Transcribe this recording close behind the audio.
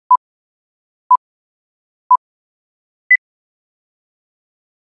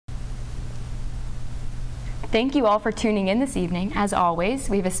Thank you all for tuning in this evening. As always,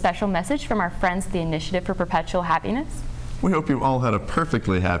 we have a special message from our friends at the Initiative for Perpetual Happiness. We hope you all had a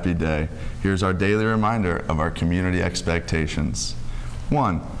perfectly happy day. Here's our daily reminder of our community expectations.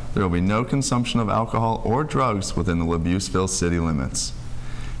 1. There will be no consumption of alcohol or drugs within the Labusville city limits.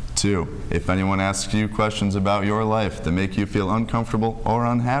 2. If anyone asks you questions about your life that make you feel uncomfortable or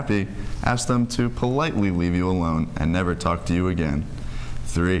unhappy, ask them to politely leave you alone and never talk to you again.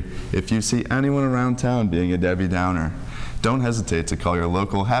 3. If you see anyone around town being a Debbie Downer, don't hesitate to call your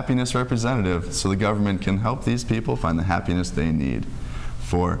local happiness representative so the government can help these people find the happiness they need.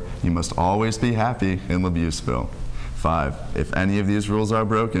 4. You must always be happy in Labusville. 5. If any of these rules are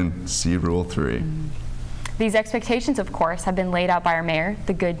broken, see Rule 3. These expectations, of course, have been laid out by our mayor,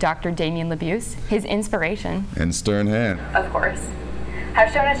 the good Dr. Damien Labuse, his inspiration. And stern hand. Of course.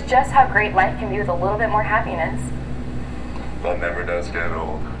 Have shown us just how great life can be with a little bit more happiness. That never does get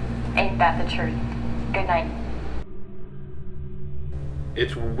old. Ain't that the truth? Good night.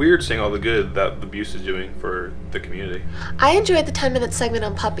 It's weird seeing all the good that Labuse is doing for the community. I enjoyed the 10-minute segment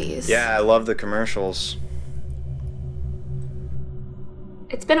on puppies. Yeah, I love the commercials.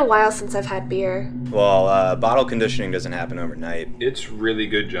 It's been a while since I've had beer. Well, bottle conditioning doesn't happen overnight. It's really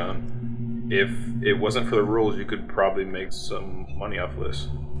good, John. If it wasn't for the rules, you could probably make some money off this.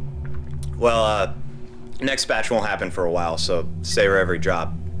 Well, next batch won't happen for a while, so savor every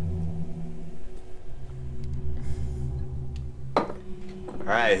drop.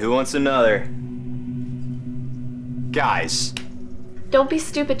 Alright, who wants another? Guys. Don't be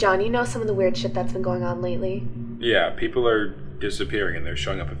stupid, John. You know some of the weird shit that's been going on lately. Yeah, people are disappearing and they're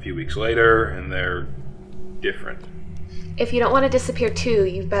showing up a few weeks later and they're different. If you don't want to disappear too,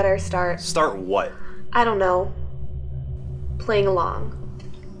 you better start... Start what? I don't know. Playing along.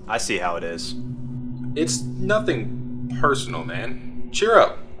 I see how it is. It's nothing personal, man. Cheer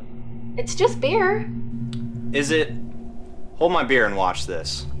up. It's just beer. Is it? Hold my beer and watch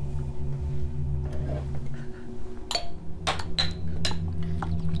this.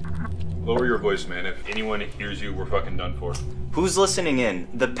 Lower your voice, man. If anyone hears you, we're fucking done for. Who's listening in?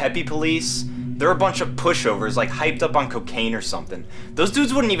 The Peppy police? They're a bunch of pushovers, like hyped up on cocaine or something. Those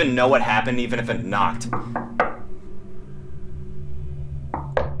dudes wouldn't even know what happened even if it knocked.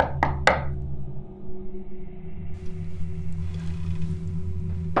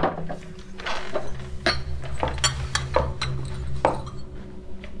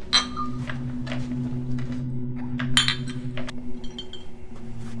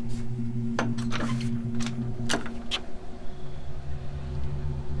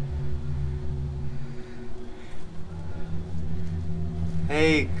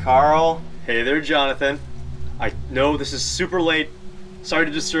 Hey, Carl. Hey there, Jonathan. I know this is super late. Sorry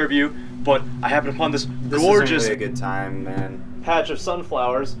to disturb you, but I happened upon this gorgeous isn't really a good time, man. patch of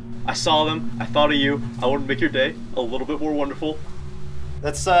sunflowers. I saw them. I thought of you. I wanted to make your day a little bit more wonderful.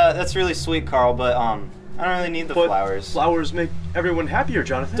 That's really sweet, Carl, but I don't really need the flowers. Flowers make everyone happier,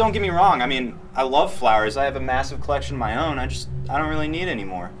 Jonathan. Don't get me wrong. I mean, I love flowers. I have a massive collection of my own. I don't really need any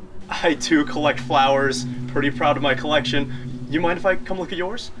more. I too collect flowers. Pretty proud of my collection. You mind if I come look at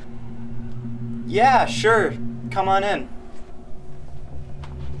yours? Yeah, sure. Come on in.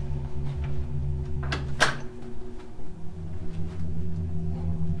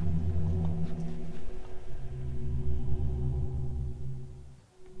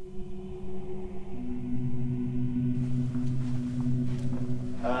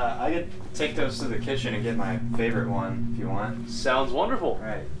 I could take those to the kitchen and get my favorite one if you want. Sounds wonderful. All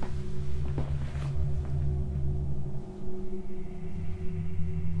right.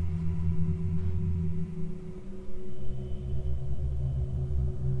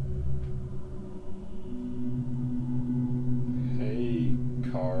 Hey,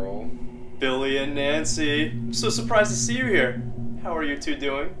 Carl. Billy and Nancy. I'm so surprised to see you here. How are you two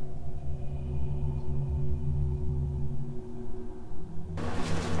doing?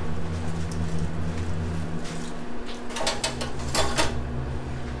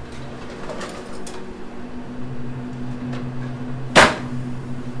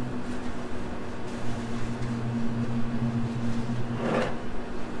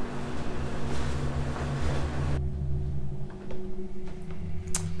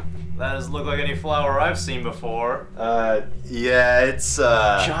 That doesn't look like any flower I've seen before. Yeah, it's,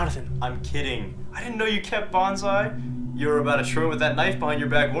 Jonathan, I'm kidding. I didn't know you kept bonsai. You were about to trim with that knife behind your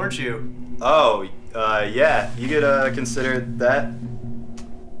back, weren't you? Oh, yeah, you could, consider that.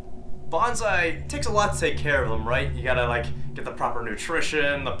 Bonsai takes a lot to take care of them, right? You gotta, like, get the proper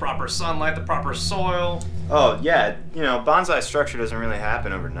nutrition, the proper sunlight, the proper soil. Oh, yeah, you know, bonsai structure doesn't really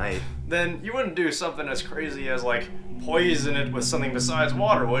happen overnight. Then you wouldn't do something as crazy as, like, poison it with something besides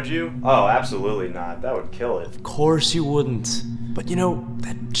water, would you? Oh, absolutely not. That would kill it. Of course you wouldn't. But you know,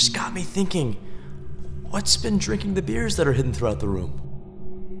 that just got me thinking. What's been drinking the beers that are hidden throughout the room?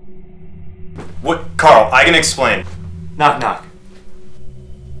 What? Carl, I can explain. Knock, knock.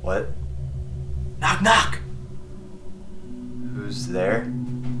 What? Knock, knock! Who's there?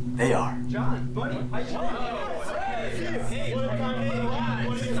 They are. John, buddy, how you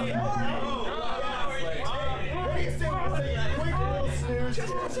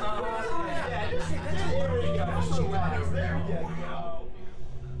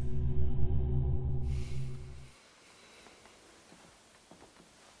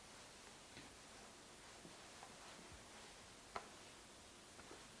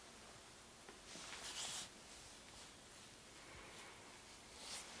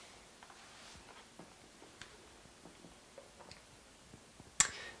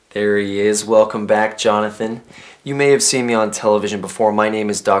There he is. Welcome back, Jonathan. You may have seen me on television before. My name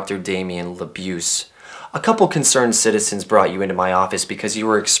is Dr. Damien Labuse. A couple concerned citizens brought you into my office because you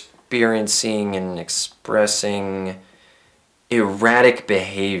were experiencing and expressing erratic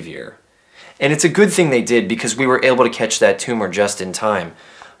behavior. And it's a good thing they did because we were able to catch that tumor just in time.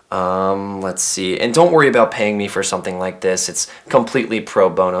 Let's see. And don't worry about paying me for something like this. It's completely pro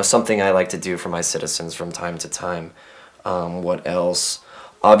bono, something I like to do for my citizens from time to time. What else?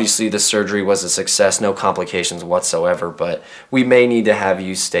 Obviously, the surgery was a success, no complications whatsoever, but we may need to have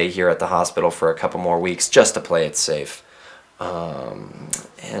you stay here at the hospital for a couple more weeks just to play it safe.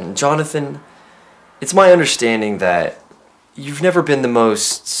 And Jonathan, it's my understanding that you've never been the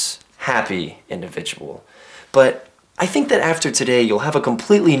most happy individual, but I think that after today, you'll have a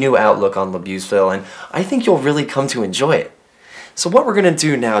completely new outlook on Labusville, and I think you'll really come to enjoy it. So what we're going to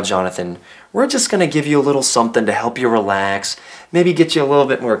do now, Jonathan, we're just going to give you a little something to help you relax, maybe get you a little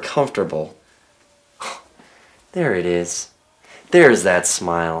bit more comfortable. There it is. There's that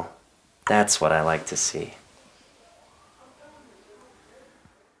smile. That's what I like to see.